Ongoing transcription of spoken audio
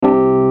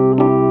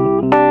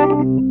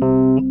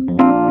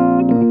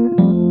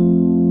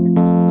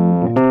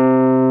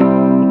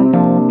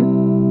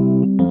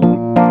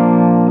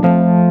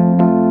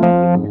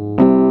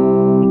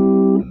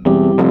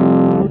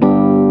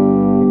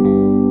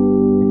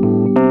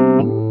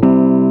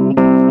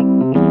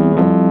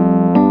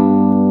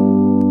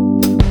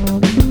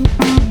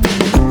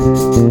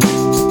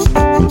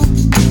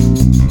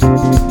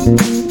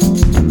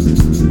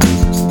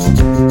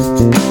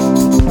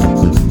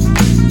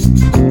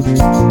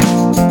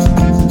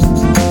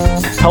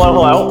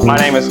my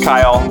name is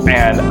Kyle,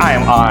 and I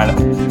am on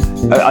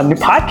a new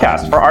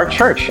podcast for our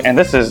church. And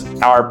this is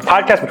our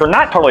podcast, which we're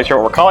not totally sure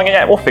what we're calling it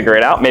yet. We'll figure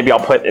it out. Maybe I'll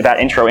put that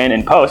intro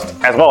in post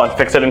as well and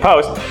fix it in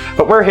post.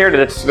 But we're here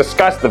to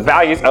discuss the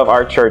values of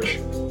our church.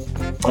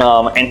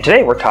 And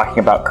today we're talking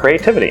about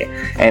creativity.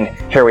 And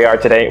here we are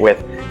today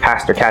with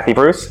Pastor Kathy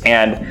Bruce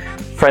and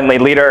friendly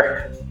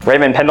leader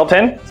Raymond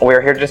Pendleton.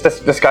 We're here to just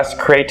discuss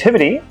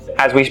creativity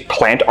as we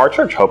plant our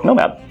church, Hope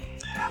Nomad.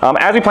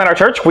 As we plant our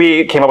church,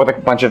 we came up with a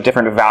bunch of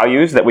different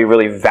values that we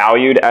really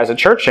valued as a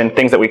church and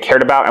things that we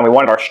cared about, and we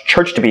wanted our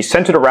church to be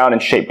centered around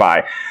and shaped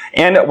by.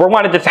 And we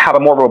wanted to have a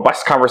more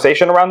robust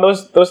conversation around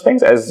those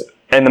things, as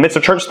in the midst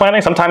of church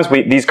planning, sometimes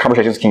these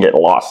conversations can get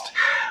lost.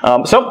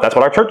 So that's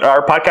what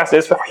our podcast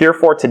is here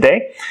for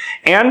today.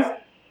 And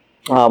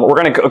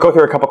we're going to go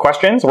through a couple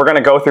questions. We're going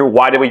to go through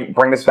why did we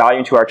bring this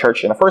value to our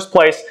church in the first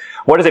place?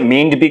 What does it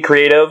mean to be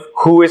creative?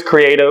 Who is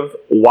creative?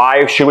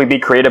 Why should we be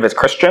creative as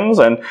Christians?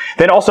 And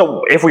then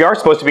also, if we are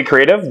supposed to be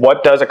creative,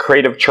 what does a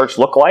creative church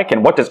look like?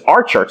 And what does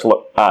our church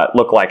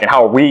look like? And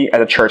how are we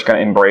as a church going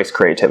to embrace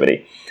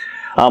creativity?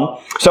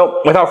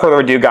 So without further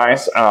ado,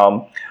 guys,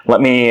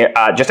 let me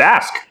just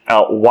ask,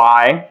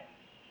 why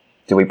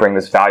do we bring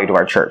this value to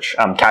our church?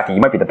 Kathy, you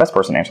might be the best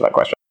person to answer that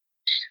question.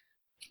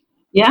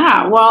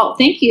 Yeah, well,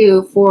 thank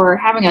you for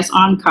having us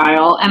on,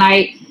 Kyle. And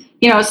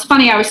it's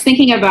funny, I was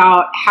thinking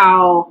about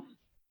how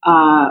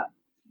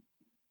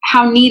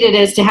neat it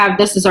is to have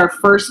this as our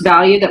first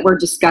value that we're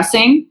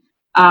discussing.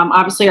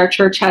 Obviously, our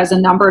church has a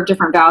number of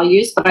different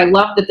values, but I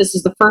love that this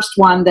is the first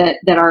one that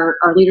our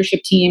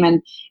leadership team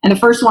and the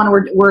first one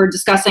we're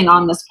discussing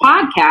on this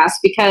podcast,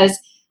 because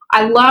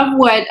I love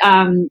what,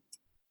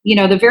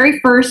 the very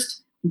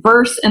first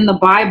verse in the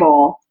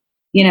Bible,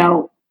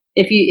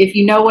 if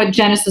you know what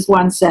Genesis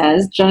 1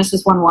 says,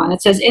 Genesis 1:1,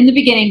 it says, "In the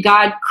beginning,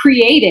 God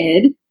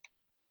created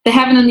the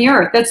heaven and the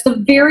earth." That's the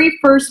very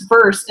first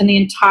verse in the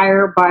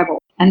entire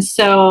Bible. And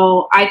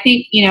so I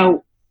think,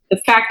 the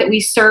fact that we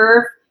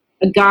serve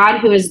a God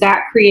who is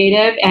that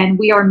creative and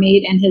we are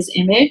made in his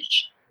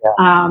image.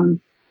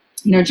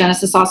 Yeah.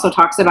 Genesis also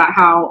talks about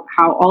how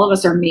all of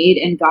us are made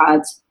in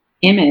God's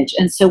image.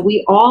 And so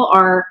we all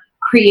are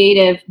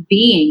creative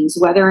beings,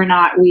 whether or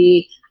not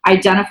we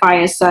identify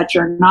as such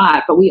or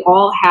not, but we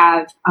all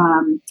have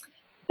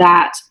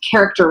that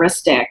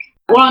characteristic.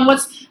 Well, and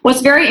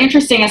what's very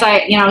interesting is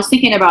I was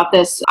thinking about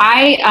this.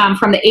 I,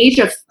 from the age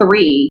of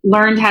 3,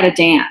 learned how to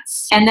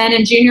dance. And then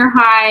in junior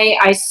high,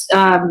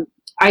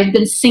 I'd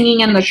been singing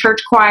in the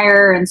church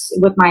choir and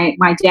with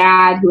my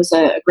dad, who was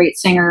a great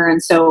singer.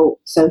 And so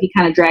he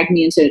kind of dragged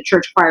me into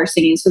church choir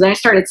singing. So then I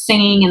started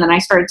singing, and then I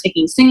started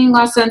taking singing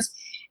lessons.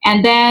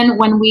 And then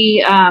when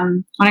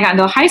I got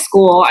into high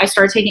school, I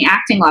started taking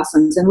acting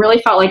lessons and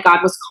really felt like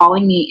God was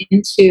calling me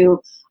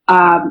into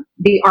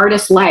the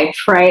artist life,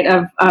 right?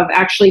 Of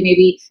actually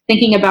maybe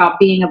thinking about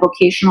being a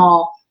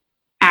vocational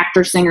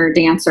actor, singer,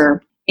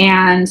 dancer.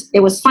 And it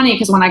was funny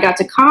because when I got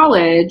to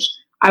college,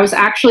 I was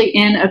actually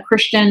in a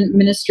Christian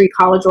ministry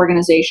college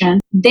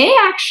organization. They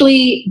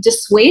actually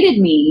dissuaded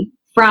me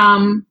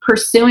from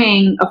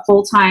pursuing a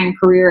full-time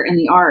career in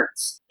the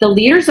arts. The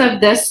leaders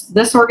of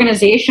this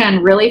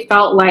organization really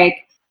felt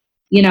like,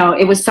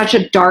 it was such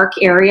a dark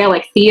area,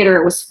 like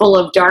theater was full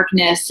of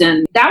darkness.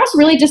 And that was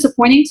really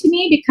disappointing to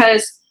me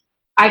because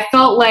I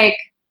felt like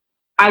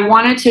I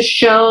wanted to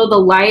show the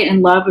light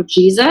and love of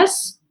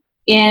Jesus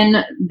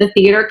in the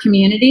theater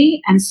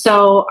community. And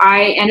so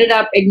I ended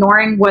up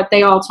ignoring what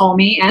they all told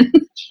me and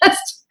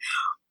just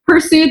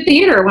pursued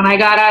theater when I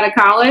got out of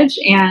college,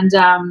 and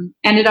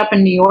ended up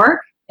in New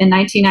York in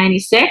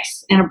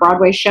 1996 in a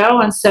Broadway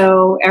show. And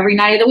so every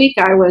night of the week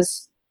I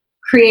was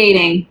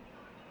creating.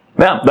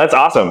 Yeah, that's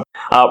awesome.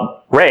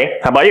 Ray,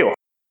 how about you?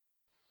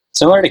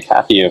 Similar to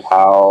Kathy, of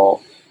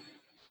how,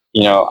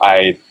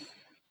 I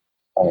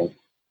mean,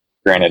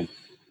 granted,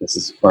 this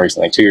is more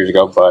recently, 2 years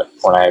ago, but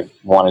when I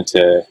wanted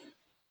to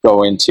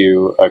go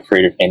into a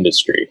creative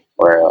industry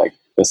where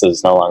this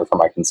is no longer for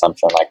my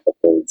consumption,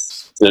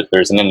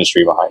 there's an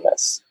industry behind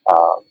this,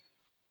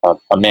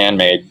 a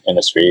man-made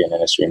industry, an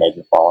industry made in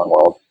the fallen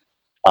world,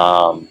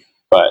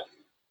 but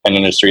an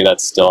industry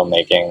that's still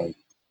making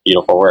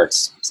beautiful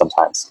works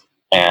sometimes.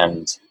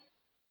 And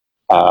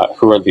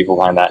who are the people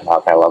behind that, and how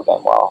can I love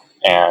them well?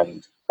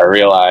 And I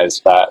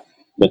realized that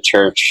the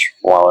church,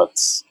 while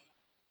it's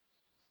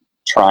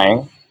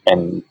trying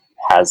and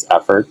has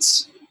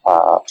efforts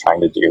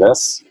trying to do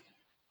this,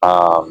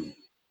 I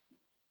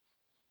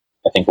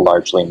think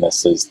largely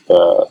misses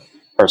the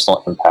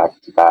personal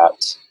impact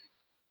that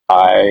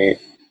I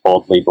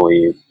boldly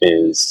believe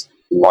is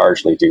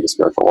largely due to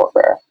spiritual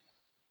warfare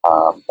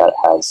that it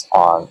has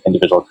on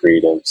individual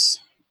creatives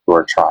who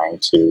are trying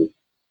to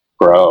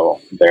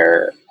grow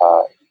their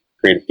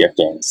creative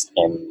giftings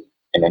in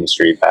an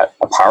industry,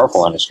 a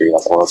powerful industry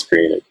that the world's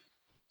created.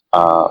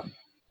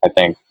 I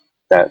think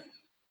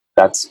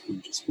that's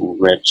just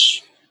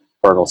rich,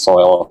 fertile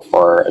soil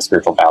for a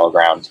spiritual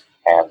battleground.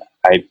 And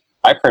I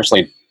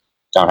personally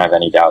don't have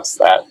any doubts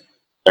that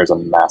there's a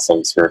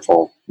massive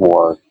spiritual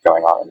war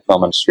going on in the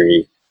film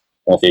industry,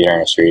 in the theater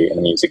industry, in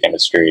the music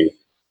industry.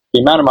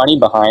 The amount of money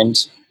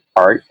behind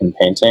art and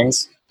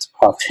paintings. It's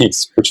probably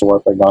spiritual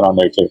warfare going on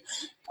there too.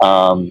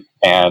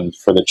 And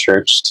for the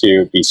church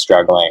to be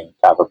struggling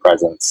to have a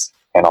presence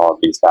in all of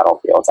these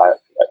battlefields, I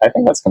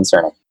think that's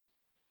concerning.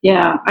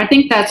 Yeah, I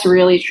think that's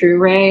really true,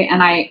 Ray.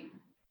 And I've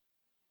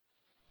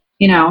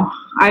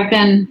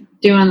been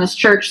doing this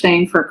church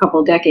thing for a couple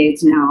of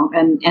decades now,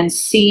 and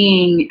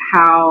seeing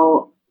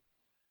how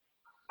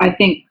I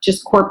think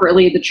just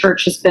corporately the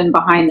church has been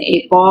behind the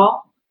 8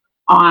 ball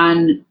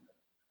on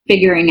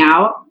figuring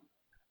out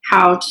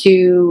how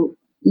to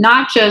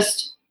not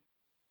just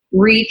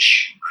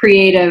reach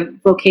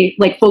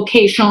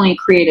vocationally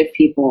creative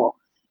people,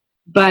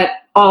 but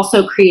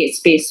also create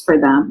space for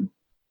them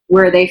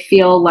where they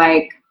feel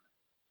like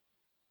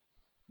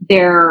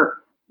their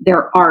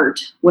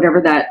art,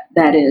 whatever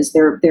that is,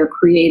 their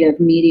creative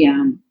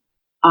medium,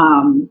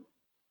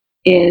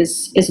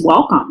 is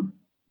welcome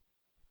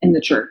in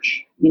the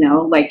church.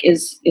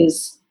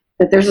 Is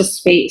that there's a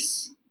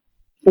space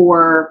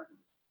for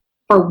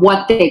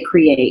what they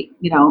create,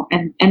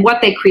 and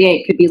what they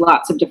create could be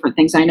lots of different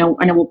things. I know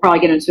we'll probably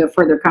get into a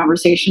further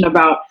conversation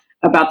about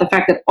the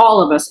fact that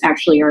all of us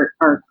actually are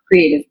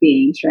creative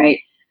beings, right?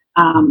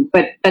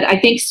 But I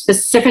think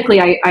specifically,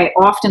 I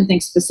often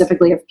think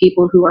specifically of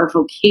people who are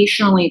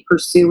vocationally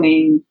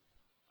pursuing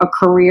a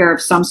career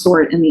of some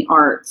sort in the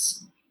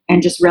arts,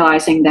 and just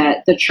realizing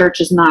that the church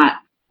has not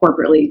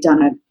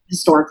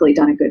historically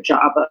done a good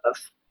job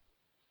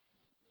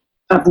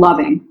of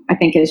loving. I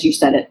think, as you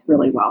said it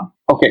really well.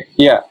 Okay,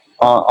 yeah.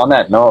 On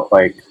that note,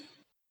 I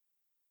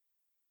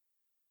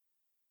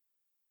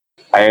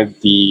had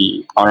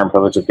the honor and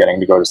privilege of getting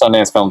to go to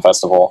Sundance Film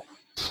Festival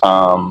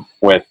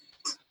with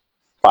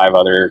 5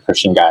 other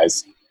Christian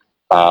guys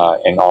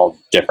in all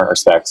different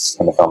respects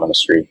in the film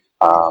industry.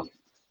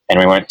 And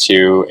we went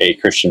to a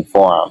Christian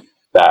forum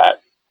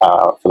that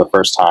for the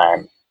first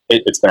time,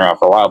 it's been around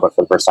for a while, but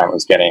for the first time it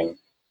was getting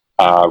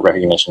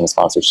recognition and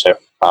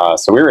sponsorship.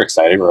 So we were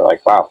excited. We were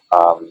like, wow,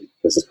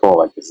 this is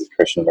cool. This is a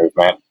Christian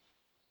movement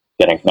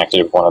getting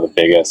connected with one of the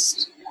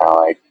biggest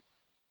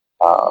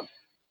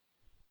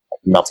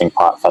melting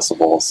pot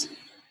festivals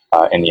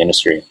in the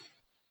industry.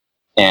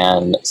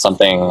 And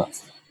something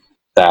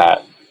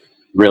that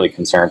really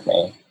concerned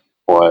me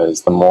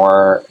was the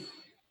more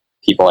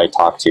people I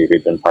talked to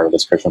who'd been part of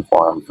this Christian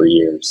forum for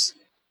years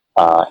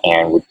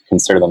and would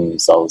consider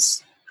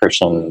themselves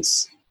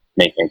Christians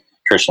making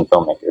Christian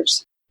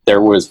filmmakers,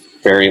 there was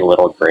very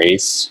little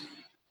grace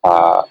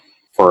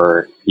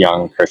for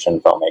young Christian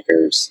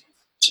filmmakers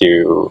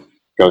to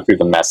go through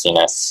the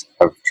messiness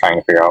of trying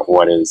to figure out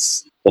what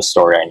is the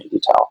story I need to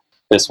tell.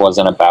 This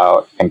wasn't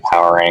about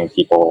empowering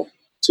people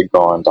to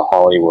go into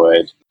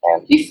Hollywood.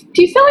 And do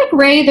you feel like,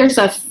 Ray, there's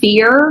a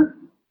fear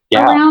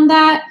around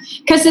that?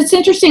 Because it's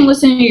interesting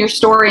listening to your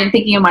story and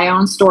thinking of my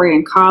own story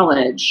in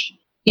college.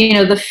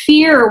 The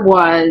fear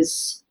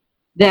was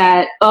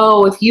that,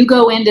 if you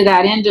go into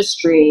that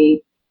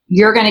industry,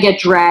 you're going to get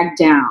dragged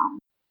down.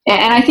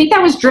 And I think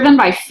that was driven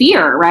by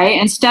fear, right?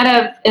 Instead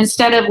of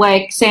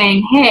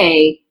saying,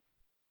 hey,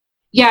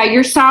 yeah,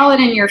 you're solid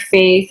in your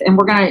faith, and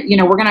we're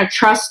gonna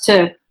trust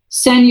to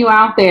send you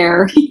out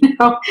there,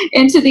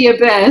 into the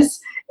abyss,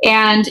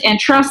 and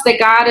trust that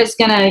God is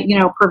gonna,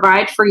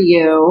 provide for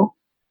you,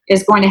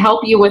 is going to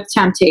help you with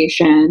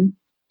temptation,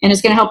 and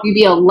is going to help you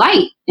be a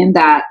light in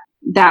that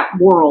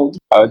world.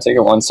 I would take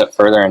it one step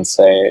further and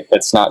say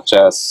it's not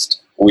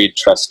just we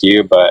trust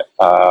you, but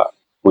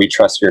we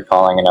trust your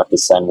calling enough to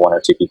send 1 or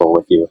 2 people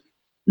with you.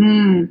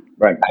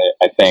 Right.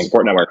 I think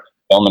support network.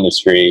 Film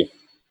industry,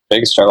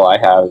 biggest struggle I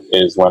have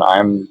is when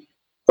I'm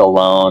the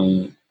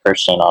lone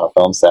Christian on a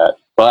film set.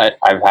 But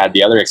I've had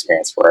the other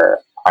experience where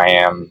I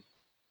am,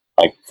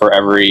 for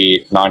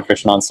every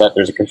non-Christian on set,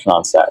 there's a Christian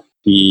on set.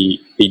 The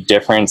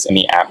difference in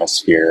the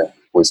atmosphere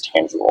was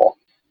tangible.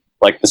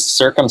 The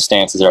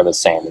circumstances are the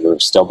same. We were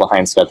still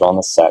behind schedule on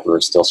the set. We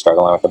were still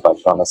struggling with the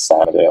budget on the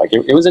set.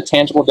 It was a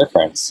tangible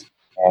difference.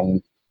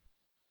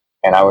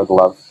 And I would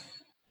love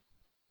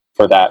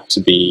for that to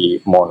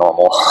be more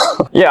normal.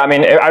 Yeah,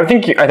 I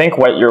think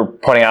what you're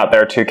pointing out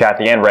there too,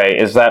 Kathy and Ray,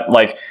 is that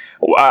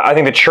I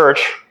think the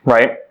church,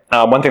 right?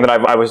 One thing that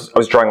I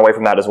was drawing away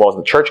from that as well is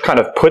the church kind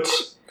of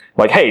puts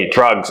hey,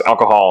 drugs,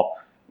 alcohol,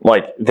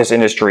 this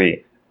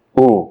industry,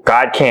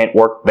 God can't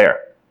work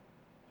there,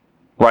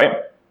 right?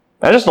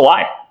 That's just a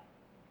lie.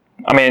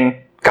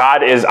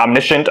 God is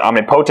omniscient,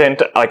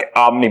 omnipotent,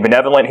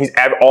 omnibenevolent.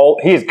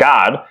 He is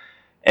God,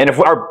 and if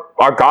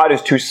our God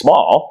is too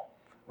small,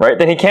 right,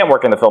 then he can't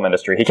work in the film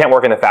industry. He can't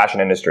work in the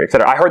fashion industry,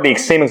 etc. I heard the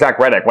same exact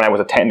rhetoric when I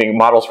was attending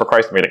Models for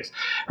Christ meetings,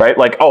 right?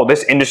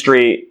 This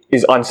industry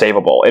is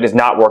unsavable. It is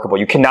not workable.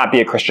 You cannot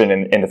be a Christian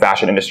in the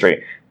fashion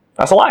industry.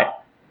 That's a lie,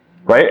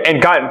 right?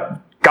 And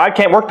God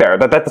can't work there.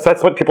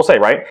 That's what people say,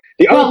 right?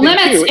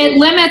 It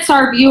limits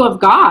our view of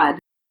God.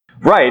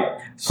 Right.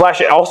 /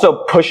 it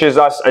also pushes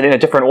us in a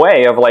different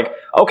way of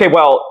okay,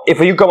 well, if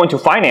you go into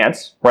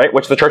finance, right,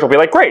 which the church will be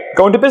great,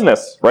 go into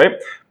business, right?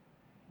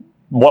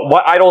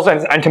 What idols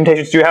and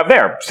temptations do you have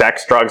there?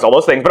 Sex, drugs, all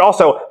those things, but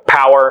also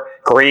power,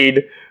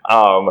 greed,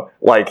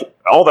 like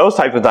all those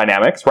types of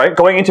dynamics, right?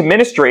 Going into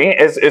ministry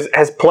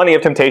has plenty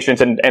of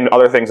temptations and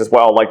other things as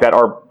well, like that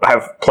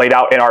have played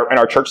out in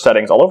our church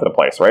settings all over the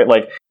place, right?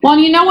 Like, well,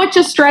 and you know what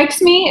just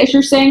strikes me as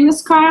you're saying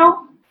this,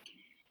 Kyle?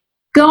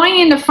 Going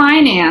into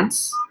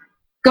finance,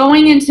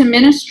 going into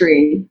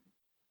ministry,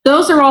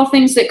 those are all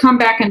things that come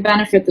back and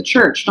benefit the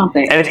church, don't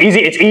they? And it's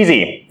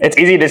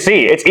easy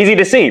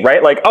to see,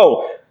 right? Like,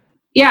 oh,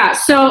 yeah.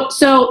 So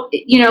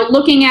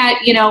looking at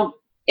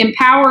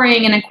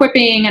empowering and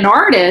equipping an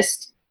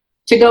artist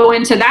to go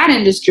into that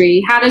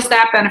industry, how does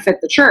that benefit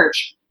the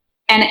church?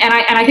 And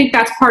I think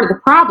that's part of the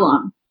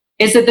problem,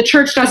 is that the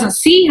church doesn't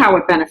see how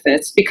it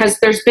benefits because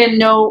there's been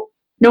no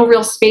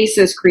real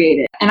spaces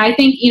created. And I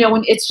think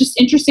when it's just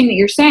interesting that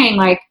you're saying,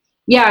 like,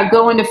 yeah,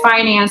 go into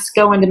finance,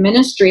 go into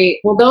ministry.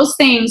 Well, those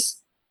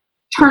things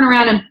turn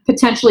around and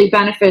potentially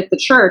benefit the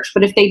church.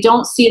 But if they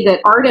don't see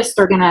that artists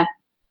are going to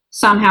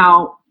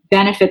somehow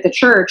benefit the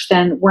church,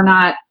 then we're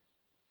not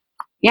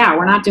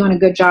doing a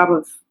good job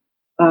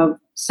of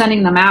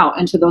sending them out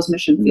into those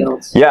mission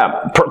fields.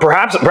 Yeah,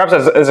 perhaps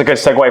as a good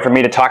segue for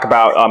me to talk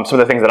about some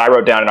of the things that I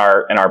wrote down in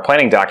our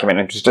planning document,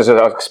 and just as I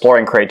was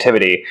exploring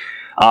creativity.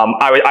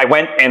 I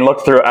went and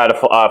looked through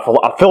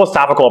a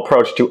philosophical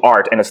approach to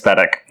art and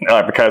aesthetic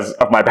because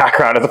of my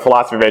background as a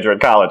philosophy major at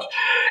college.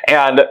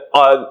 And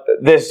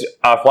this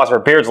philosopher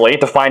Beardsley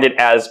defined it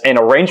as an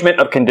arrangement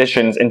of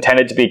conditions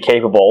intended to be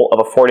capable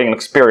of affording an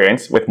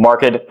experience with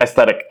marked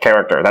aesthetic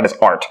character. That is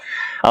art.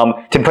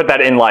 To put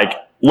that in like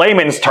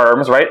layman's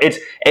terms, right?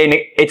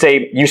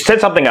 You set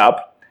something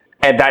up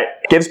and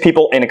that gives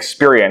people an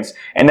experience,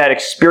 and that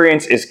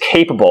experience is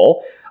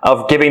capable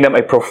of giving them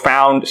a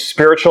profound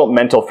spiritual,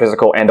 mental,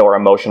 physical, and or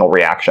emotional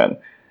reaction.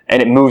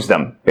 And it moves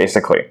them,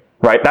 basically,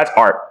 right? That's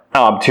art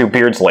to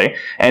Beardsley.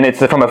 And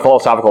it's from a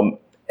philosophical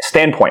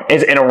standpoint.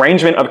 It's an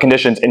arrangement of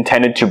conditions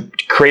intended to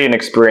create an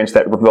experience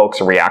that evokes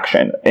a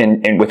reaction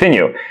within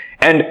you.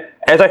 And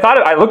as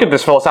I looked at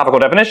this philosophical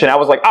definition, I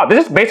was like, oh,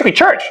 this is basically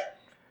church.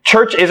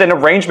 Church is an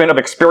arrangement of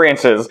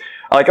experiences,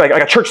 like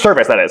a church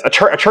service, that is. A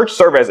church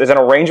service is an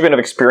arrangement of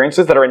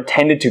experiences that are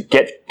intended to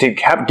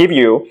give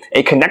you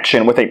a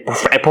connection with a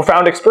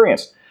profound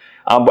experience.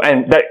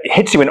 And that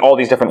hits you in all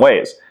these different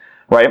ways,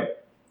 right?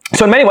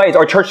 So in many ways,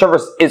 our church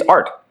service is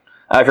art,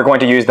 if you're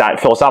going to use that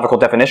philosophical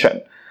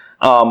definition.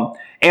 But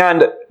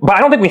I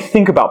don't think we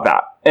think about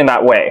that in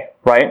that way,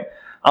 right?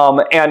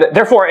 And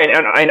therefore,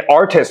 an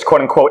artist,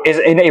 quote unquote, is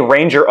an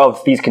arranger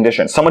of these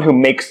conditions, someone who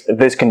makes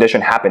this condition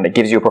happen that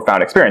gives you a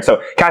profound experience.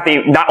 So,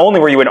 Kathy, not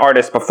only were you an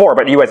artist before,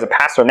 but you as a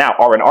pastor now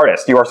are an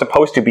artist. You are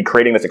supposed to be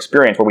creating this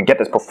experience where we get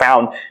this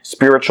profound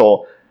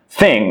spiritual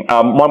thing.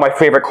 One of my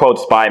favorite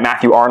quotes by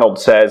Matthew Arnold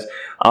says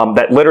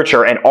that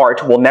literature and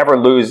art will never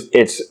lose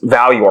its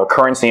value or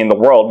currency in the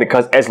world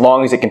because as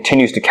long as it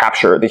continues to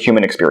capture the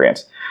human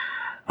experience.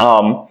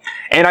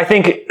 And I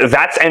think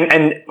that's,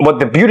 and what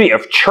the beauty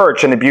of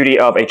church and the beauty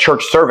of a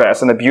church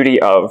service and the beauty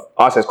of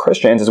us as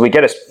Christians is we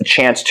get a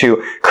chance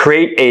to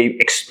create a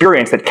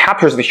experience that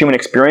captures the human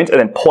experience and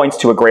then points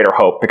to a greater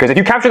hope. Because if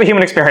you capture the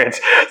human experience,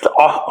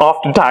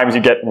 oftentimes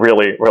you get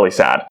really, really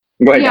sad.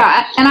 Go ahead.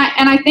 Yeah, and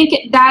I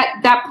think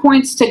that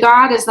points to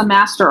God as the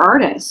master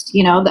artist.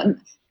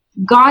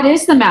 God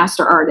is the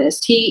master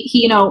artist.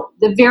 He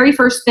the very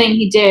first thing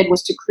he did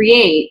was to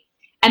create.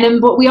 And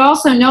then, but we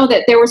also know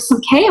that there was some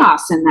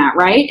chaos in that,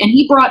 right? And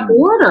he brought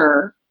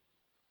order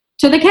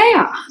to the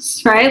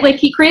chaos, right? Like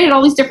he created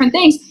all these different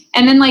things.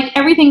 And then like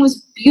everything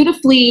was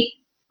beautifully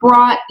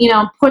brought,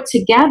 put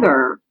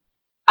together,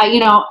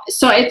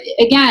 so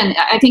again,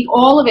 I think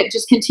all of it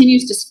just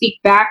continues to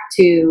speak back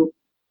to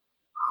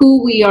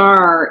who we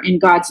are in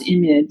God's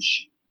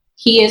image.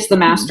 He is the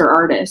master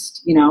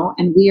artist,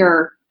 and we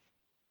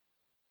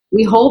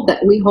hold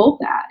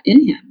that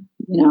in him,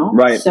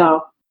 Right.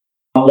 So.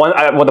 One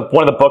of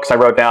the books I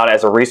wrote down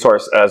as a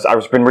resource, as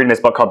I've been reading this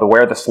book called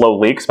Beware the Slow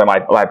Leaks by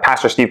my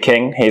pastor Steve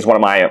King. He's one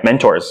of my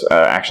mentors,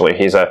 actually.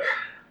 He's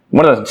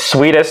one of the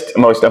sweetest,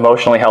 most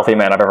emotionally healthy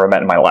men I've ever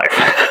met in my life.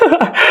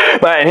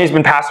 And he's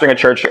been pastoring a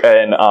church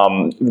in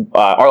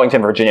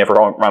Arlington, Virginia for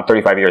around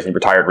 35 years. He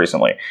retired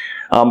recently.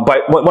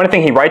 But one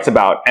thing he writes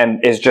about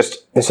and is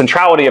just the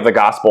centrality of the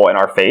gospel in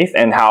our faith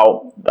and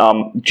how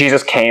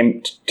Jesus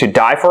came to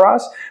die for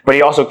us, but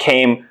he also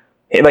came,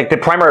 like the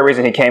primary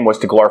reason he came was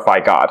to glorify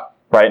God.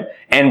 Right?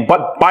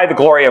 But by the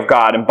glory of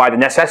God and by the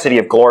necessity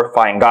of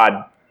glorifying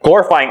God,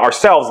 glorifying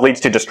ourselves leads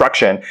to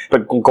destruction,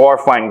 but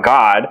glorifying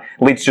God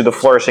leads to the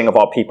flourishing of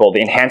all people,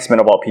 the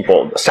enhancement of all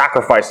people,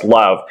 sacrifice,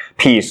 love,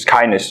 peace,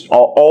 kindness,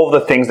 all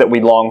the things that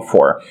we long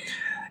for.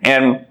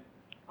 And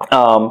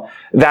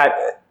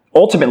that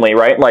ultimately,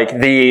 right,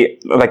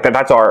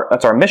 that's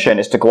our mission,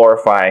 is to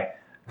glorify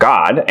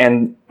God,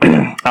 and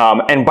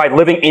by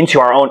living into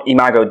our own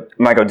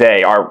imago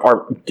Dei,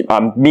 our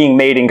being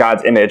made in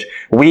God's image,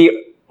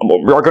 we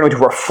are going to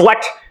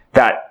reflect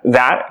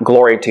that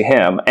glory to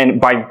Him.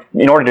 And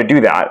in order to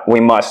do that, we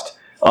must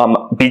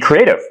be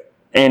creative.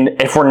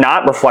 And if we're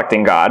not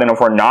reflecting God, and if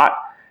we're not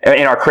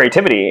in our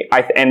creativity,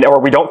 or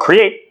we don't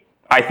create,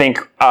 I think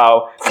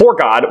for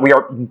God, we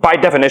are, by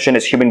definition,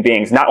 as human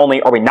beings, not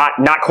only are we not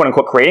quote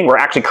unquote creating, we're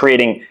actually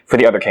creating for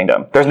the other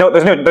kingdom. There's no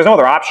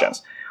other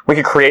options. We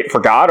could create for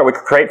God, or we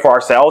could create for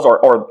ourselves,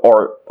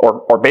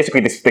 or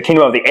basically the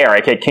kingdom of the air,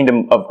 aka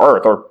kingdom of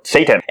earth, or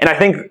Satan. And I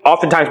think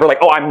oftentimes we're like,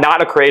 oh, I'm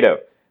not a creative.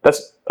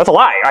 That's a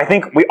lie. I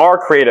think we are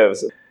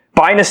creatives.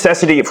 By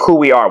necessity of who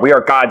we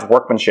are God's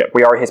workmanship.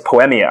 We are his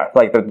poemia,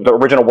 like the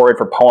original word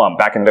for poem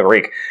back in the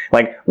Greek.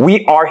 Like,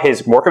 we are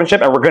his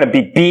workmanship, and we're going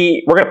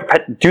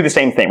to do the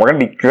same thing. We're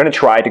going to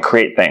try to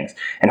create things.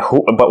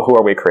 But who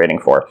are we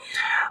creating for?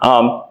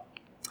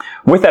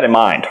 With that in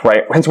mind,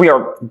 right? Since we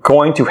are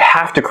going to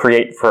have to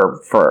create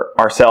for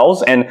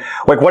ourselves, and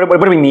like, what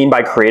do we mean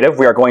by creative?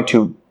 We are going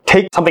to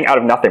take something out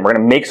of nothing. We're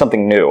going to make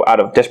something new out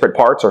of disparate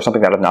parts, or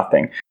something out of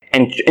nothing,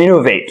 and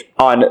innovate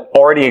on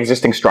already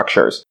existing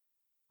structures.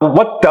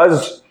 What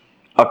does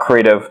a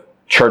creative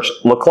church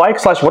look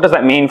like? / what does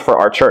that mean for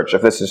our church,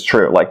 if this is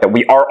true? Like, that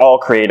we are all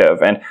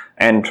creative,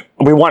 and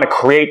we want to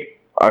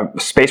create a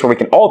space where we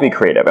can all be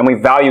creative, and we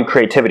value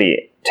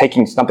creativity,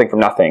 taking something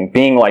from nothing,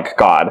 being like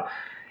God.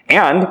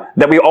 And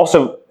that we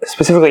also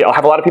specifically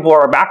have a lot of people in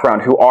our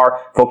background who are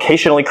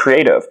vocationally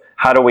creative.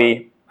 How do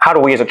we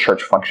as a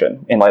church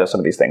function in light of some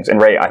of these things? And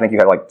Ray, I think you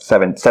had like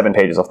seven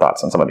pages of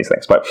thoughts on some of these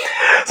things, but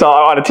so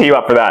I want to tee you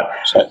up for that.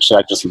 Should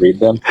I just read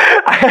them?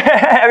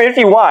 I mean, if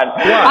you want.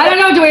 I don't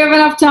know. Do we have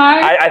enough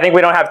time? I think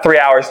we don't have 3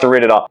 hours to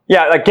read it all.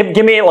 Yeah, like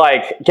give me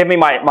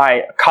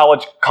my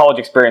college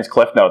experience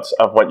cliff notes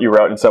of what you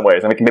wrote in some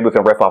ways, and maybe we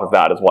can riff off of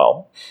that as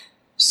well.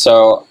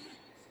 So,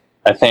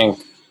 I think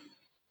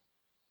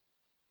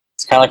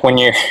it's kind of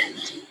like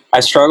I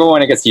struggle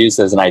when it gets used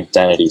as an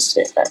identity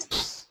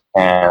statement.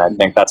 And I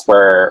think that's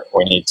where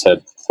we need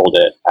to hold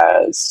it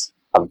as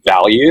a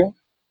value,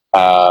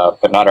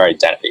 but not our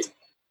identity.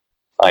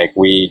 Like,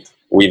 we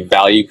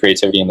value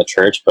creativity in the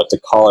church, but to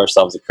call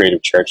ourselves a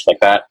creative church like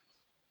that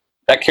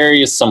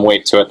carries some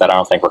weight to it that I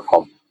don't think we're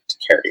called to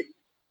carry.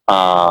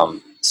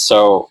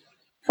 So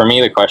for me,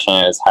 the question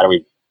is, how do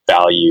we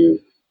value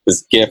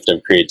this gift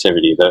of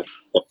creativity, the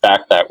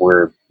fact that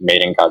we're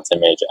made in God's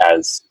image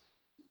as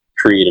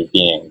creative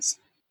beings,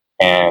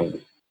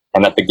 and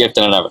that the gift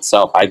in and of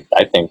itself, I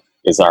think,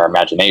 is our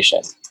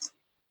imagination.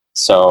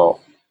 So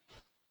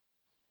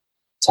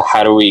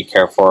how do we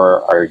care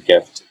for our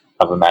gift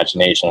of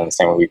imagination the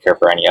same way we care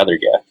for any other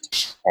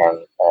gift? And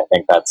I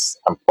think that's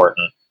an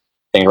important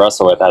thing to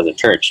wrestle with as a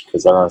church,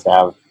 because everyone's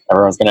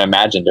going to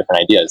imagine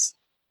different ideas.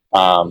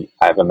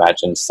 I've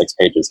imagined 6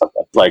 pages of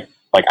them. Like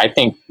I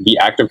think the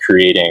act of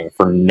creating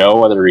for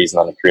no other reason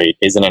than to create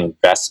is an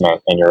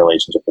investment in your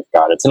relationship with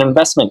God. It's an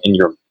investment in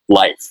your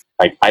life.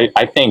 Like,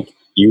 I think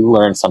you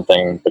learn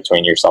something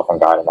between yourself and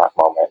God in that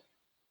moment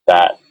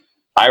that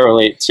I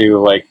relate to,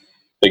 like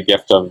the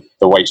gift of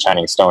the white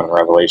shining stone in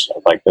Revelation.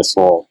 Like, this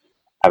will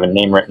have a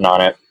name written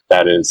on it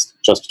that is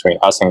just between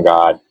us and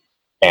God,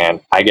 and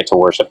I get to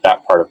worship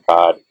that part of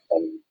God,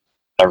 and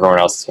everyone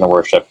else is going to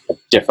worship a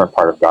different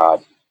part of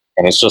God,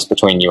 and it's just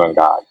between you and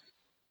God.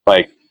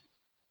 Like,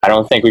 I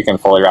don't think we can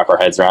fully wrap our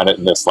heads around it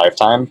in this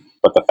lifetime,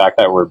 but the fact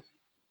that we're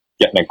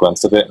getting a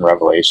glimpse of it in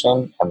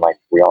Revelation, and like,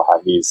 we all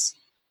have these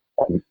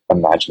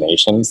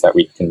imaginations that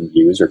we can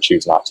use or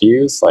choose not to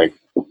use. Like,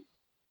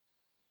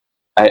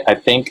 I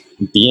think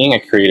being a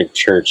creative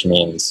church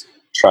means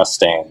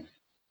trusting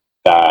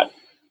that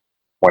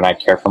when I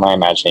care for my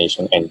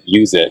imagination and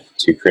use it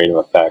to creative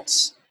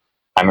effects,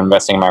 I'm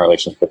investing in my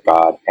relationship with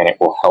God, and it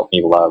will help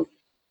me love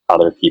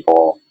other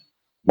people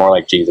more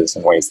like Jesus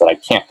in ways that I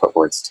can't put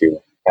words to,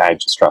 and I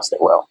just trust it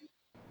will.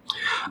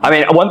 I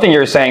mean, one thing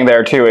you're saying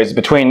there too is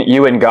between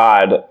you and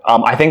God.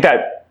 I think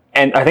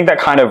that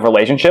kind of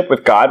relationship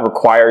with God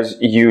requires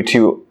you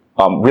to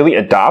really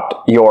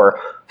adopt your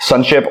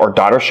sonship or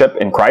daughtership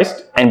in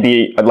Christ and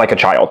be like a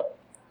child,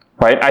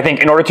 right? I think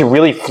in order to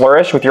really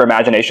flourish with your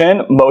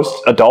imagination,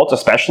 most adults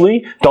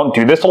especially don't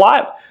do this a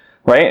lot,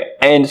 right?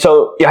 And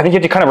so I think you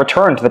have to kind of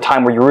return to the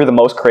time where you were the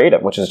most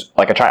creative, which is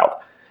like a child.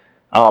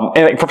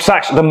 And for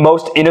sex, the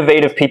most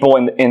innovative people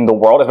in the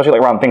world, especially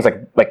like around things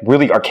like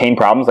really arcane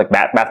problems like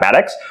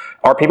mathematics,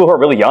 are people who are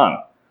really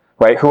young,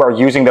 right? Who are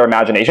using their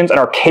imaginations and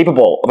are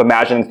capable of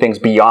imagining things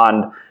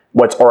beyond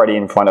what's already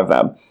in front of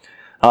them.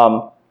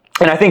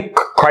 And I think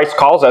Christ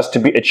calls us to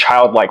be a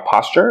childlike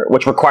posture,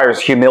 which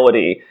requires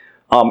humility,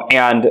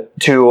 and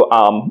to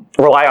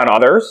rely on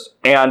others,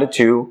 and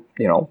to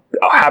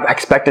have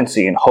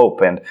expectancy and hope,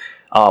 and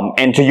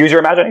to use your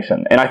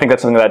imagination. And I think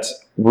that's something that's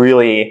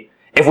really,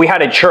 if we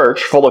had a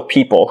church full of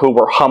people who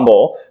were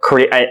humble,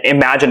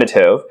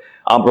 imaginative,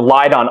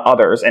 relied on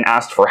others and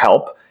asked for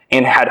help,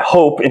 and had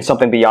hope in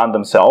something beyond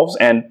themselves,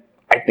 and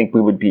I think we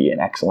would be an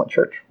excellent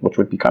church, which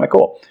would be kind of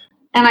cool.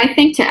 And I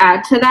think to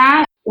add to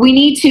that, we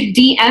need to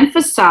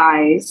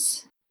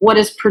de-emphasize what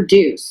is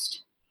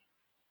produced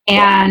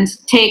and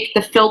take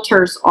the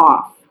filters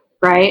off,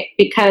 right?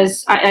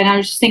 Because, and I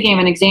was just thinking of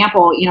an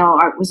example,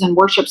 I was in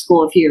worship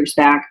school a few years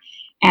back,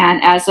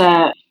 and as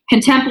a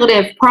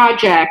contemplative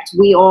project,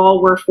 we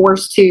all were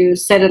forced to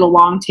sit at a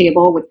long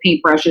table with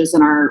paintbrushes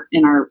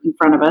in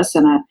front of us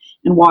and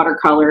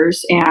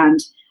watercolors, and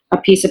a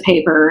piece of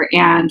paper,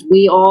 and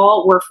we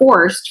all were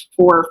forced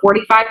for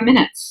 45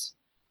 minutes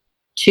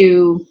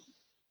to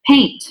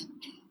paint.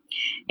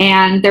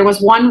 And there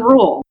was one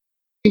rule.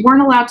 We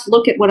weren't allowed to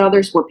look at what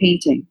others were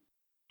painting.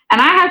 And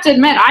I have to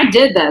admit, I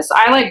did this.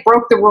 I like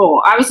broke the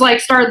rule. I was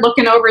like, started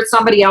looking over at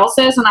somebody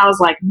else's, and I was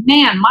like,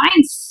 man,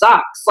 mine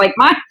sucks. Like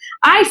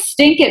I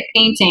stink at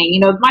painting. You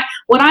know,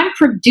 what I'm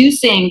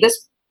producing,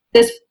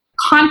 this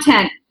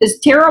content is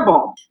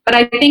terrible. But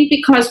I think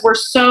because we're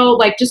so,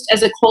 like, just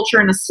as a culture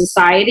and a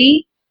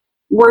society,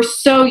 we're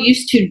so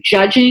used to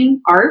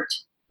judging art,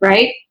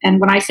 right? And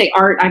when I say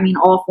art, I mean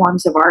all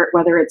forms of art,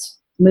 whether it's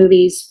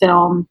movies,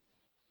 film,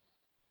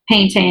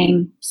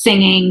 painting,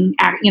 singing,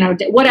 you know,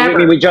 whatever. I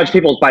mean, we judge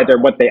people by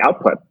what they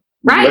output.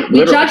 Right.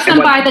 We judge them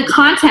by the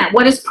content,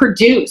 what is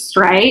produced,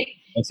 right?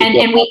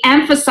 And we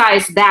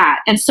emphasize that.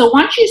 And so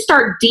once you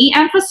start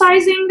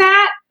de-emphasizing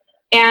that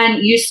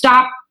and you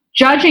stop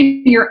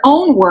judging your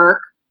own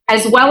work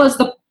as well as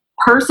the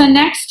person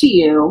next to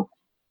you,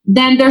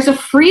 then there's a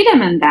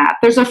freedom in that.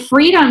 There's a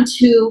freedom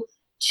to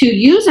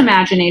use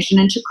imagination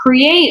and to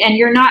create, and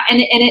you're not,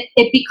 and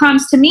it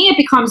becomes, to me, it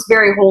becomes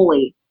very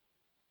holy.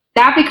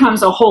 That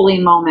becomes a holy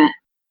moment.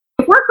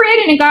 If we're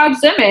creating in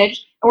God's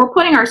image and we're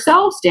putting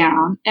ourselves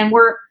down and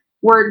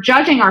we're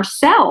judging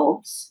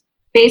ourselves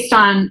based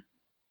on,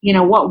 you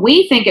know, what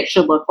we think it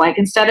should look like,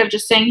 instead of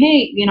just saying,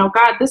 hey, you know,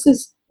 God, this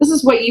is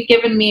what you've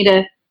given me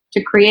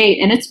to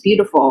create, and it's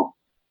beautiful,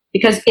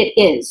 because it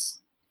is.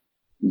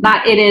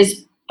 Not it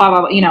is, blah, blah,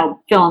 blah, you know,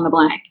 fill in the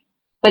blank.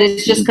 But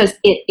it's just because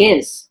it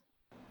is.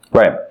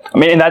 Right. I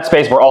mean, in that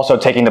space, we're also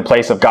taking the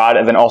place of God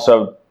and then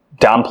also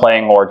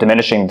downplaying or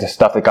diminishing the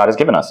stuff that God has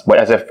given us,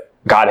 as if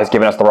God has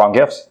given us the wrong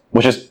gifts,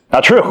 which is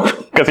not true,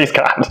 because he's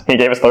God. He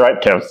gave us the right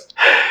gifts.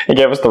 He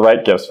gave us the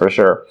right gifts for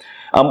sure.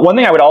 One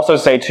thing I would also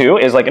say too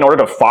is, like, in order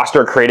to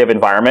foster a creative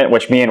environment,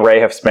 which me and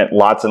Ray have spent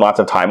lots and lots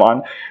of time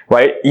on,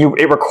 right?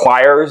 It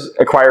requires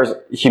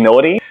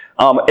humility.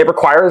 It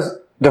requires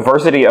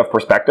diversity of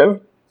perspective,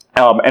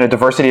 and a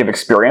diversity of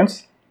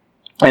experience,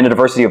 and a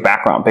diversity of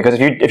background. Because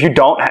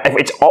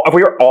if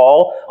we are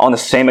all on the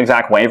same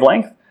exact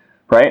wavelength,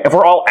 right? If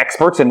we're all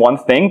experts in one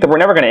thing, then we're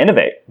never going to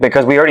innovate,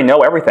 because we already know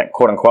everything,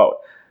 quote unquote,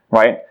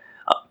 right?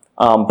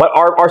 But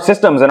our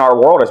systems and our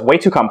world is way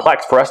too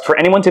complex for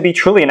anyone to be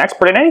truly an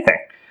expert in anything.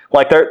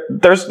 Like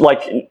there's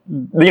like, you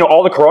know,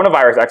 all the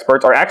coronavirus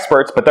experts are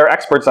experts, but they're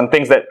experts on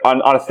things that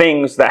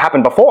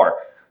happened before.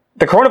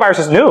 The coronavirus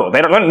is new.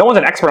 No one's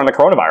an expert on the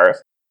coronavirus.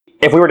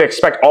 If we were to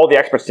expect all the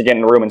experts to get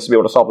in the room and to be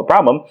able to solve the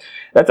problem,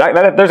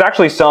 there's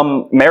actually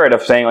some merit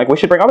of saying, like, we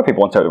should bring other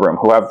people into the room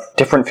who have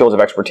different fields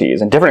of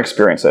expertise and different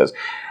experiences.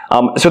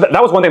 So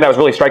that was one thing that was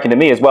really striking to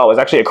me as well, is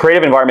actually a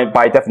creative environment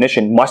by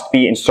definition must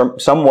be in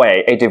some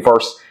way a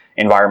diverse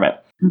environment.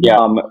 Yeah,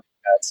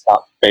 it's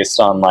not based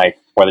on, like,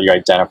 whether you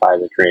identify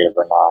as a creative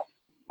or not.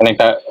 I think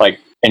that, like,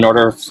 in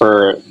order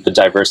for the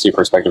diversity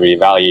perspective to be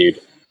valued,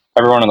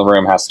 everyone in the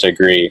room has to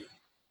agree,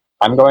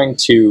 I'm going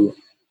to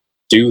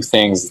do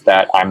things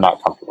that I'm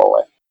not comfortable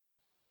with.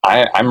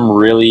 I'm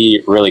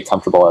really, really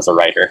comfortable as a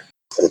writer.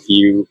 But if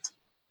you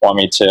want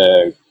me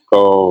to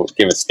go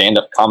give a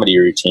stand-up comedy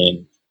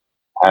routine,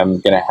 I'm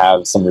going to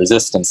have some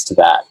resistance to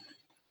that.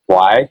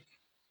 Why?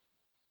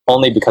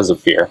 Only because of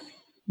fear.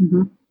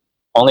 Mm-hmm.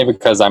 Only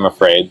because I'm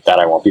afraid that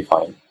I won't be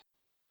funny.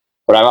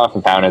 What I've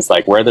often found is,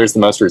 like, where there's the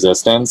most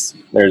resistance,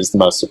 there's the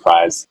most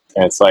surprise.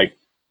 And it's like,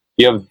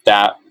 you have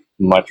that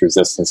much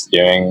resistance to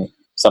doing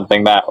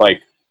something that,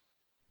 like,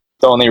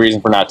 the only reason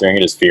for not doing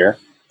it is fear,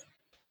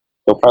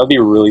 you'll probably be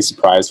really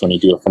surprised when you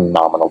do a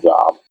phenomenal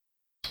job.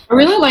 I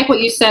really like what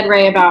you said,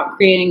 Ray, about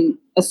creating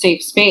a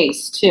safe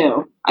space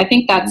too. I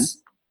think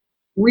that's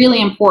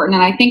really important.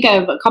 And I think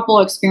of a couple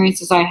of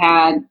experiences I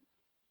had,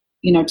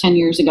 10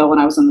 years ago when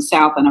I was in the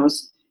South, and I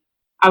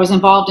was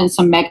involved in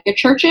some mega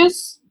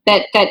churches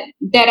that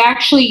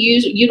actually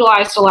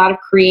utilized a lot of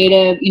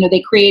creative,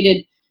 they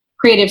created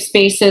creative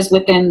spaces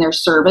within their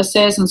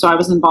services. And so I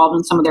was involved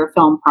in some of their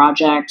film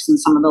projects and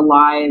some of the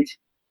live,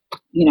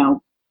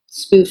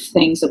 spoof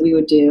things that we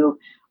would do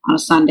on a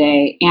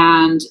Sunday.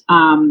 And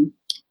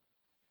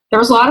there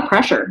was a lot of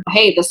pressure.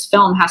 Hey, this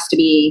film has to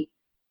be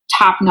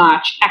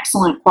top-notch,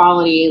 excellent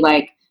quality.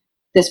 Like,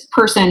 this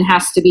person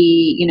has to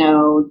be,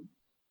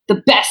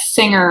 the best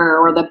singer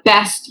or the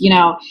best,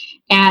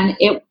 and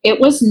it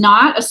was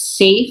not a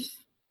safe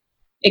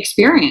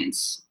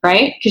experience,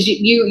 right? Because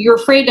you're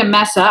afraid to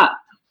mess up.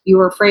 You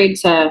were afraid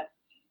to,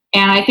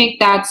 and I think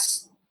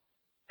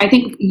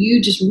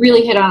you just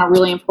really hit on a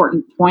really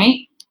important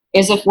point,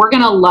 is if we're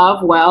going to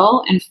love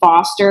well and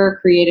foster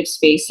creative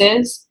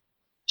spaces,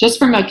 just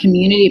from a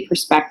community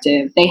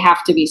perspective, they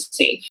have to be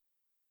safe.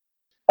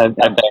 I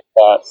think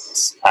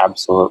that's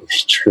absolutely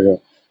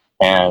true,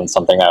 and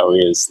something that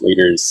we as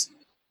leaders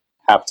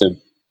have to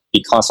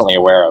be constantly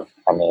aware of.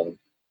 I mean,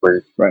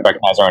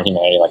 recognize our own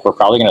humanity. Like, we're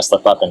probably going to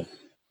slip up and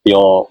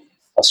feel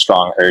a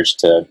strong urge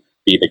to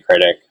be the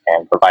critic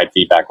and provide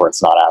feedback where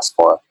it's not asked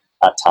for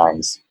at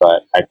times.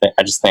 But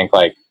I just think,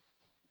 like,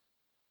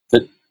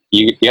 that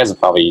you guys have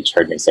probably each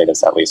heard me say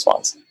this at least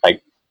once.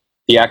 Like,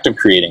 the act of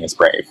creating is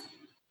brave.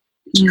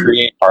 To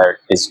create art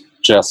is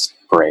just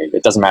brave.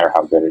 It doesn't matter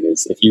how good it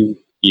is. If you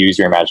use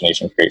your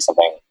imagination to create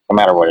something, no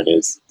matter what it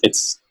is,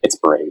 it's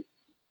brave.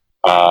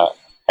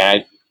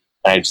 And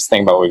I just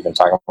think about what we've been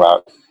talking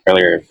about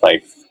earlier.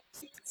 Like,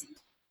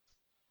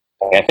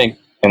 I think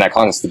in that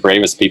context, the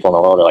bravest people in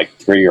the world are like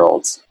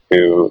 3-year-olds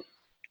who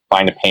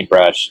find a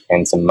paintbrush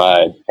and some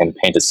mud and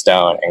paint a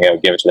stone and go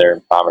give it to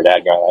their mom or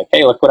dad, going like,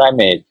 "Hey, look what I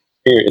made.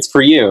 Here, it's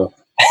for you."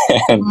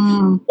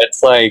 And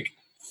it's like,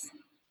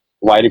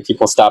 why do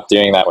people stop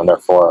doing that when they're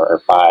 4 or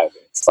 5?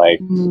 It's like,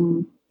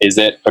 is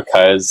it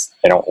because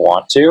they don't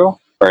want to?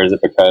 Or is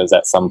it because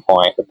at some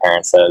point the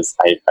parent says,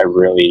 I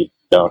really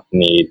don't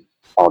need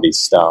all these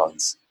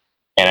stones?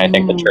 And I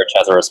think the church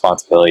has a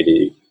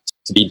responsibility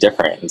to be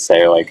different and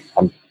say, like,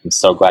 I'm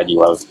so glad you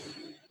love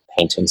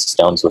painting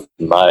stones with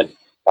mud.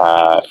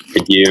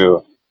 Could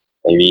you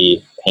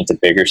maybe paint a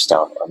bigger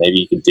stone? Or maybe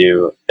you could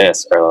do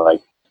this, or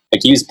like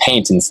use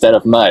paint instead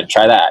of mud.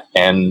 Try that.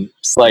 And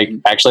just like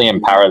actually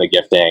empower the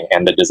gifting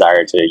and the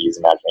desire to use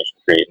imagination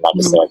to create, not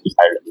just say like,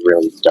 I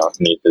really don't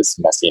need this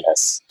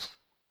messiness.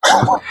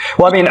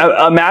 Well, I mean,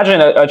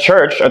 imagine a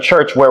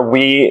church where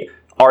we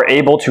are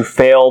able to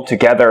fail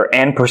together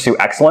and pursue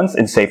excellence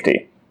in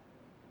safety,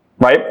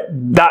 right?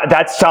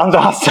 That sounds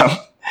awesome,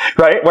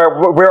 right?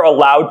 Where we're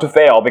allowed to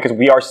fail because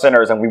we are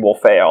sinners and we will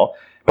fail.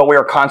 But we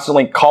are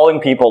constantly calling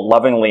people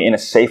lovingly in a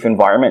safe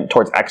environment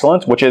towards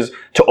excellence, which is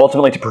to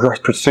ultimately to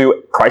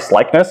pursue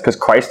Christ-likeness, because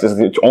Christ is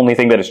the only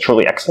thing that is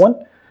truly excellent,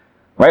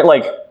 right?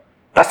 Like,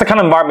 that's the kind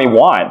of environment we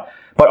want.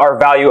 But our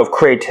value of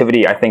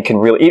creativity, I think, can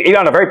really, even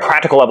on a very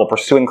practical level,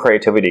 pursuing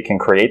creativity can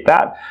create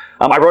that.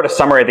 I wrote a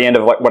summary at the end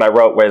of what I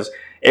wrote was,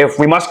 if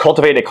we must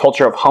cultivate a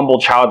culture of humble,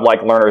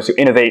 childlike learners who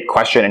innovate,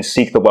 question, and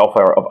seek the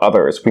welfare of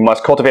others, we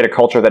must cultivate a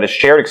culture that is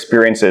shared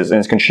experiences and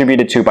is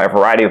contributed to by a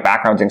variety of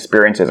backgrounds and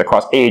experiences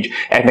across age,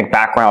 ethnic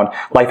background,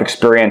 life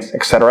experience,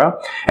 etc.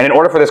 And in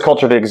order for this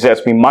culture to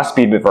exist, we must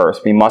be diverse,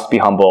 we must be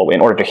humble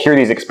in order to hear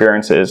these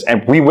experiences,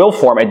 and we will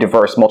form a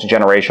diverse,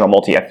 multi-generational,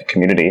 multi-ethnic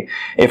community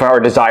if our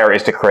desire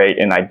is to create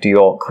an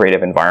ideal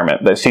creative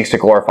environment that seeks to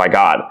glorify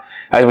God.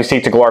 As we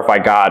seek to glorify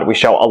God,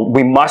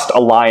 we must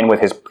align with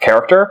His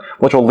character,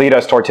 which will lead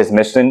us towards His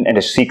mission and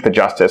to seek the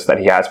justice that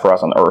He has for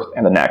us on earth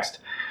and the next.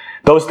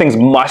 Those things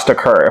must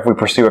occur if we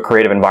pursue a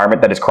creative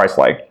environment that is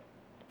Christ-like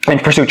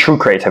and pursue true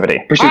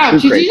creativity. Did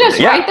you just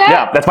write that?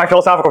 Yeah, that's my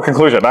philosophical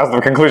conclusion. That's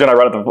the conclusion I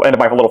wrote at the end of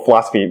my little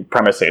philosophy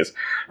premises,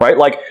 right?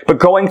 Like, but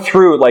going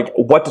through, like,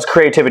 what does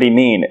creativity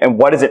mean, and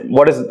what does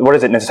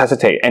it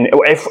necessitate? And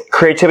if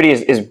creativity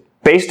is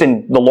based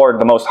in the Lord,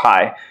 the Most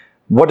High,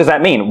 what does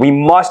that mean? We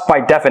must,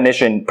 by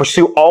definition,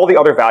 pursue all the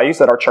other values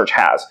that our church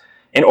has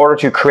in order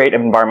to create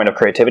an environment of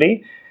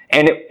creativity,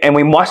 and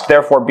we must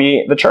therefore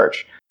be the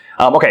church.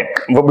 Okay,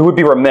 we would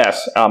be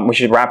remiss. We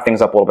should wrap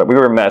things up a little bit. We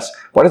were remiss.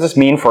 What does this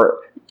mean for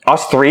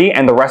us three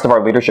and the rest of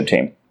our leadership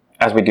team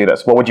as we do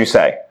this? What would you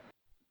say?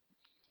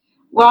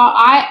 Well,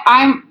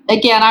 I'm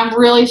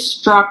really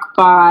struck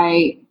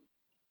by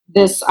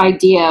this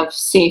idea of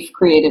safe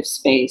creative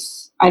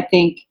space. I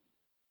think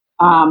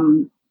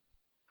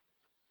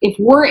if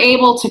we're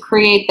able to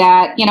create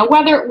that,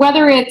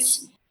 whether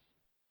it's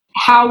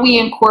how we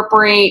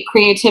incorporate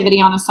creativity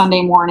on a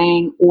Sunday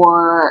morning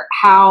or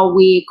how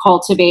we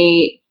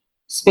cultivate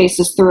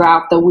spaces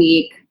throughout the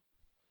week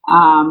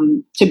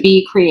to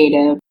be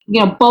creative,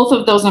 both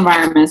of those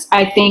environments,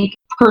 I think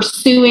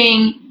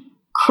pursuing,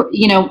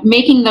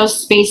 making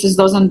those spaces,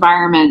 those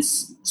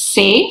environments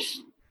safe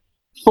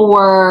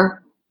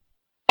for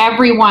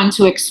everyone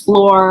to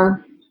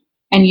explore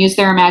and use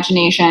their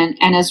imagination.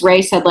 And as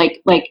Ray said,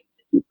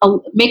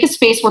 make a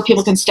space where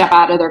people can step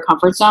out of their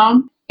comfort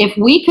zone. If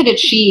we could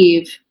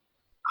achieve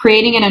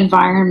creating an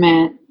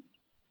environment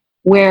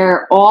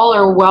where all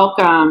are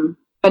welcome,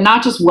 but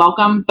not just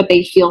welcome, but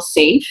they feel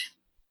safe,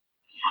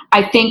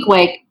 I think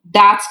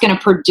that's going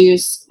to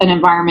produce an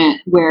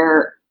environment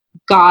where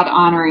God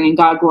honoring and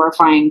God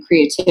glorifying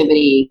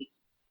creativity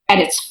at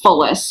its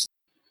fullest.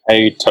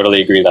 I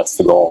totally agree. That's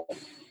the goal.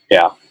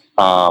 Yeah.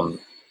 And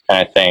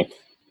I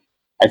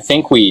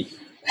think we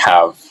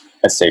have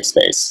a safe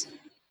space.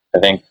 I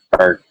think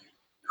our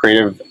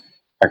creative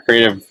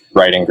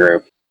writing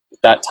group,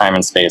 that time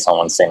and space on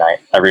Wednesday night,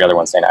 every other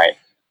Wednesday night,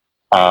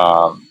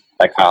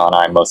 like Kyle and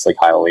I, mostly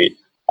Kyle lead,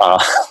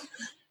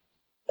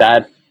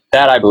 that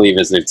I believe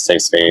is a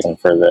safe space. And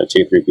for the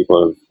 2-3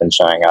 people who've been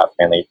showing up,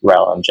 mainly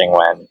Rel and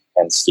Jingwen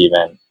and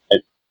Steven,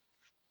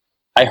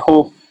 I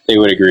hope they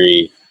would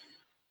agree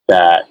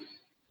that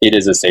it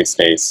is a safe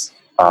space.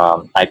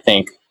 I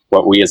think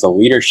what we as a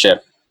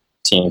leadership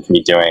team can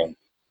be doing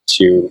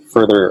to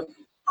further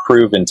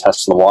prove and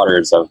test the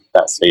waters of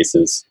that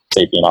space's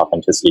safety and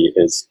authenticity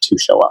is to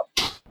show up.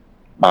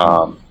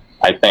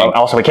 I think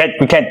also we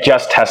can't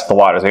just test the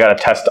waters. We got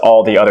to test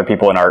all the other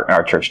people in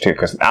our church too,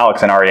 because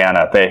Alex and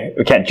Ariana,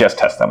 we can't just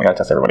test them. We got to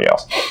test everybody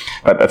else.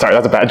 But that's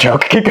a bad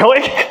joke. Keep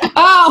going.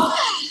 Oh,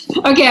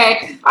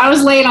 okay. I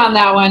was late on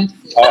that one.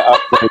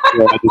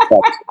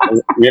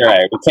 you're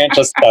right. We can't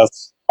just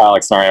test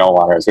Alex in our own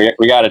waters.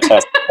 We got to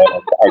test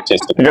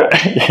artistic.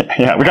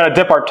 Yeah, we got to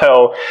dip our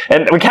toe,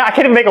 and I can't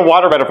even make a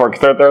water metaphor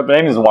because their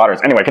name is waters.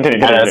 Anyway, continue.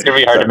 It's gonna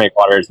be hard to make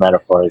waters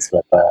metaphors,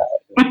 but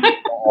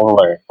we'll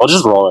learn. We'll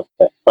just roll with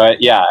it.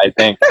 But yeah, I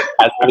think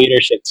as a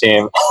leadership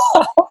team,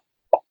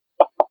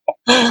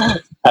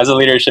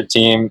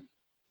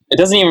 it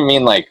doesn't even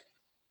mean like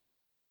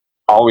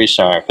always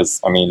showing up.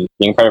 Because I mean,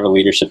 being part of a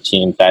leadership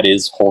team, that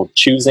is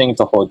choosing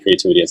to hold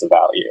creativity as a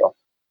value,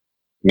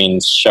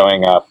 means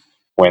showing up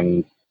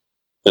when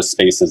the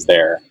space is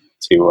there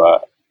to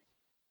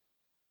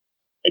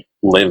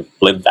live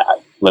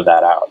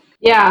that out.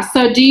 Yeah.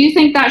 So do you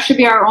think that should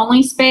be our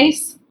only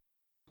space?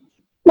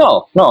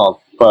 No,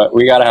 but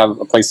we got to have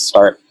a place to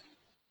start.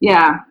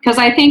 Yeah, because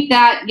I think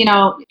that,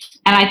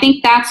 and I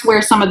think that's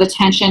where some of the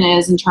tension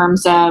is in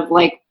terms of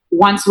like,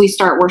 once we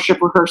start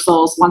worship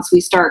rehearsals, once we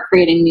start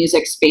creating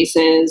music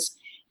spaces,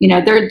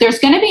 there's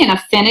going to be an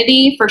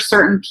affinity for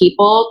certain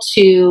people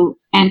to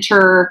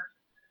enter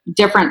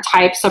different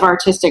types of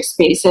artistic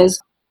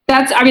spaces.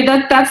 That's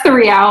the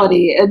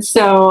reality. And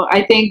so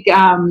I think,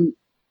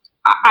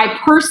 I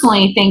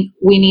personally think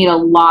we need a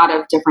lot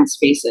of different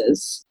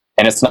spaces.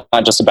 And it's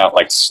not just about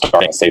like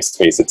starting a safe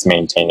space, it's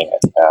maintaining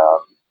it.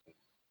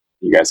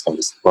 You guys can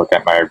just look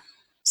at my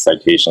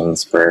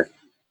citations for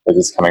where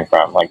this is coming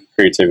from, like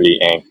Creativity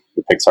Inc.,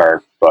 the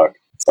Pixar book.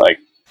 It's like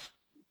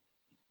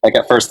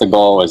at first the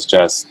goal was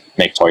just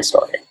make Toy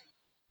Story.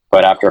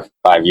 But after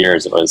 5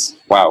 years, it was,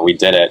 wow, we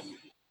did it.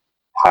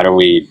 How do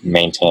we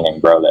maintain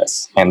and grow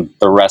this? And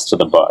the rest of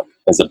the book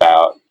is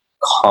about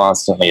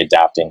constantly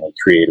adapting the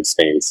creative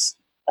space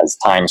as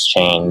times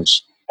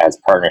change, as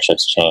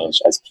partnerships change,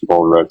 as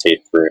people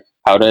rotate through.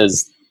 How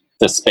does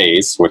the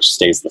space, which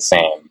stays the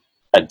same,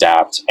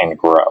 adapt and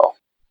grow?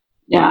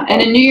 Yeah,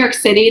 and in New York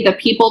City, the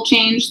people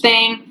change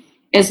thing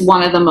is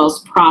one of the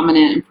most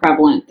prominent and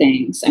prevalent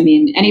things. I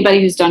mean,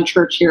 anybody who's done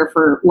church here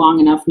for long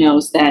enough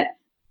knows that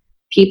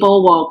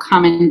people will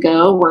come and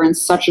go. We're in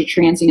such a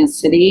transient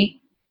city.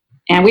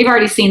 And we've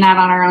already seen that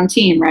on our own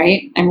team,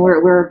 right? And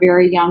we're a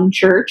very young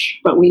church,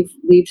 but we're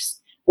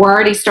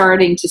already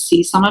starting to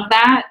see some of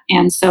that.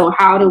 And so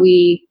how do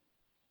we,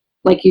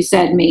 like you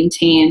said,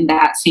 maintain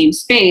that same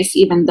space,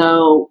 even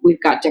though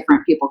we've got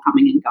different people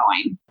coming and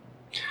going?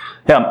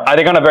 Yeah, I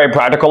think on a very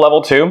practical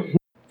level too,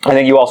 I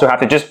think you also have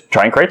to just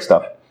try and create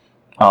stuff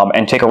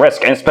and take a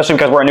risk. And especially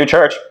because we're a new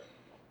church,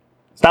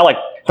 it's not like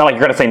you're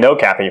going to say no,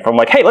 Kathy, from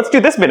like, hey, let's do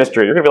this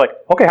ministry. You're going to be like,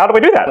 okay, how do we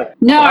do that?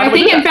 No, I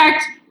think in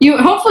fact,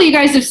 hopefully you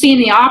guys have seen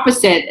the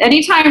opposite.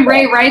 Anytime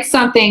Ray writes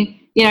something,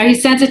 he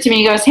sends it to me,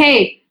 he goes,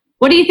 hey,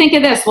 what do you think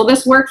of this? Will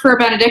this work for a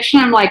benediction?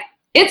 I'm like,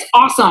 it's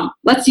awesome.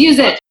 Let's use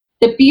it.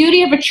 The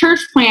beauty of a church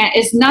plant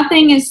is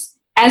nothing is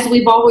as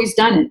we've always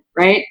done it,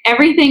 right?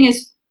 Everything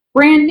is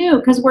brand new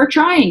because we're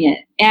trying it.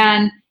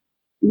 And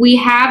we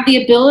have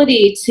the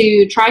ability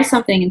to try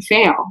something and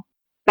fail.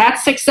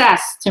 That's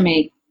success to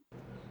me.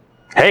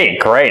 Hey,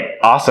 great.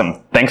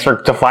 Awesome. Thanks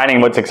for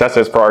defining what success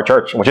is for our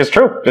church, which is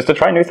true, just to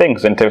try new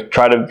things and to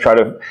try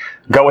to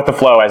go with the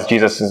flow as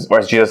Jesus is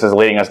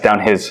leading us down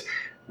his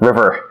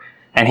river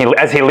and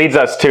as he leads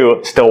us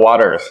to still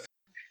waters.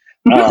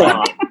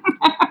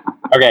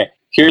 Okay,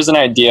 here's an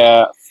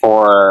idea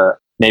for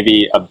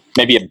maybe a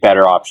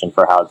better option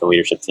for how the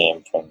leadership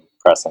team can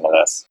press into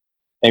this.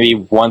 Maybe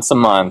once a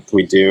month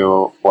we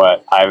do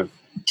what I've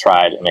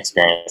tried and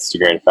experienced to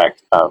great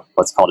effect of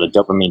what's called a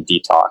dopamine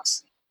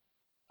detox.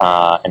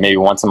 And maybe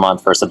once a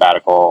month for a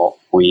sabbatical,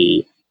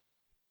 we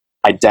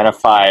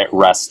identify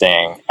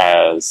resting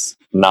as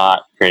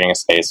not creating a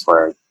space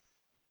where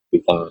we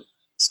can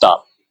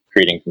stop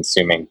creating,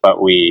 consuming,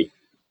 but we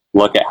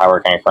look at how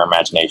we're going for our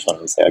imagination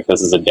and say, like,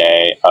 this is a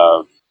day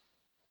of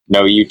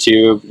no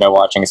YouTube, no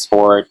watching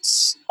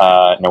sports,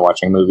 no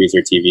watching movies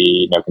or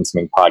TV, no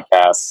consuming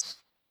podcasts.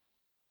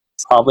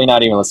 Probably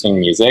not even listening to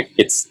music.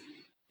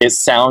 It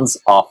sounds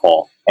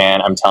awful,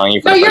 and I'm telling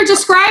you. So you're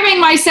describing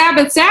my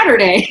Sabbath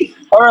Saturday.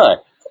 Oh, really?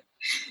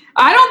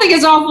 I don't think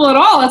it's awful at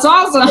all. It's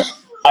awesome.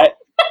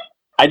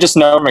 I just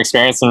know from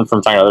experience and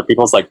from talking to other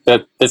people, it's like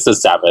this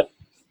is Sabbath.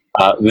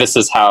 This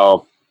is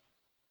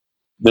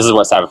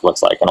what Sabbath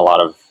looks like in a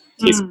lot of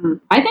cases.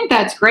 I think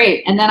that's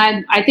great. And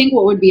then I think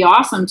what would be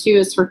awesome too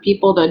is for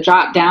people to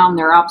jot down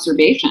their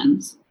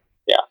observations.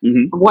 Yeah.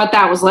 Of what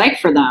that was like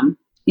for them.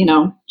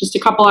 Just a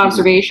couple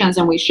observations,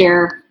 and we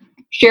share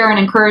and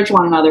encourage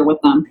one another with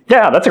them.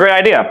 Yeah, that's a great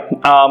idea.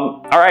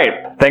 All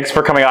right. Thanks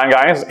for coming on,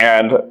 guys,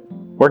 and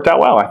worked out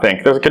well, I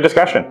think. There was a good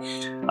discussion.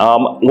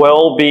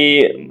 We'll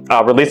be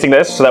releasing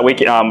this so that we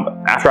can,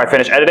 after I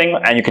finish editing,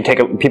 and you can take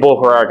people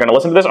who are going to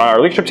listen to this on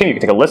our leadership team, you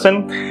can take a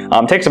listen,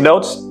 take some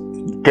notes,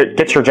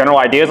 get your general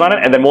ideas on it,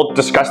 and then we'll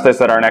discuss this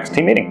at our next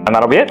team meeting. And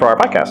that'll be it for our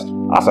podcast.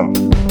 Awesome.